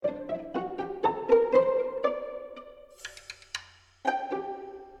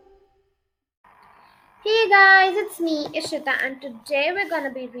guys, it's me, Ishita, and today we're gonna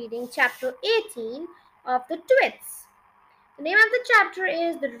be reading chapter 18 of the Twits. The name of the chapter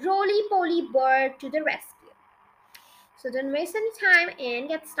is The Roly Poly Bird to the Rescue. So don't waste any time and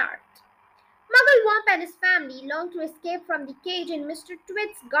get started. Muggle Wump and his family long to escape from the cage in Mr.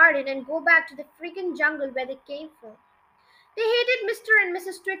 Twit's garden and go back to the freaking jungle where they came from. They hated Mr. and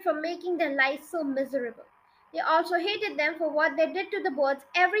Mrs. Twit for making their lives so miserable. They also hated them for what they did to the birds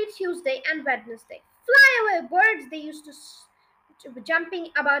every Tuesday and Wednesday. Fly away, birds, they used to be jumping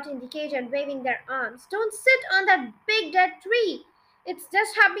about in the cage and waving their arms. Don't sit on that big dead tree. It's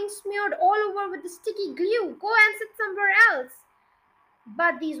just have been smeared all over with the sticky glue. Go and sit somewhere else.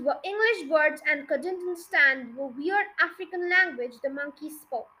 But these were English words and couldn't understand the weird African language the monkeys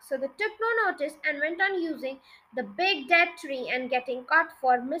spoke. So they took no notice and went on using the big dead tree and getting caught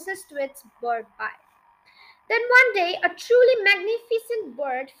for Mrs. Twit's bird pie. Then one day, a truly magnificent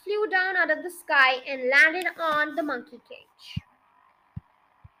bird flew down out of the sky and landed on the monkey cage.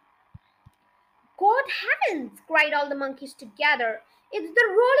 God heavens! Cried all the monkeys together. It's the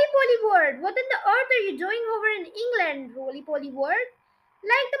roly poly bird! What in the earth are you doing over in England, roly poly bird?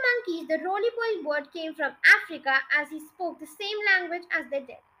 Like the monkeys, the roly-poly bird came from Africa as he spoke the same language as they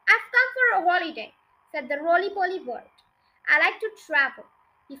did. I've come for a holiday, said the roly-poly bird. I like to travel.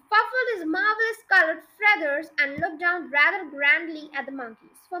 He puffled his marvelous colored feathers and looked down rather grandly at the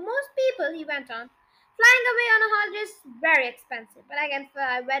monkeys. For most people, he went on, flying away on a holiday is very expensive, but I can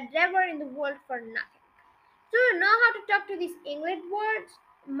fly wherever in the world for nothing. Do you know how to talk to these English birds?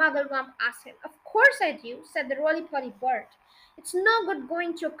 Mugglewump asked him. Of course I do, said the roly-poly bird. It's no good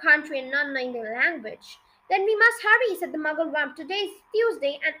going to a country and not knowing the language. Then we must hurry, said the Mugglewump. Today is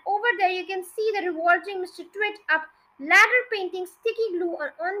Tuesday, and over there you can see the revolting Mr. Twit up ladder painting sticky glue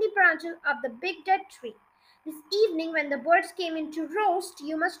on the branches of the big dead tree. This evening, when the birds came in to roast,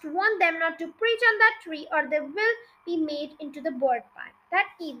 you must warn them not to perch on that tree or they will be made into the bird pie. That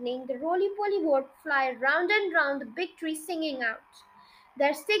evening, the roly-poly bird fly round and round the big tree singing out.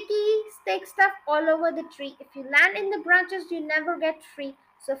 There's sticky, stick stuff all over the tree. If you land in the branches, you never get free.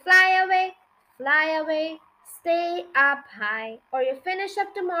 So fly away, stay up high, or you finish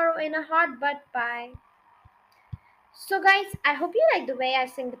up tomorrow in a hot butt pie. So, guys, I hope you like the way I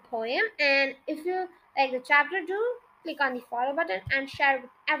sing the poem, and if you like the chapter, do click on the follow button and share it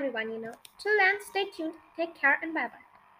with everyone you know. Till then, stay tuned, take care, and bye bye.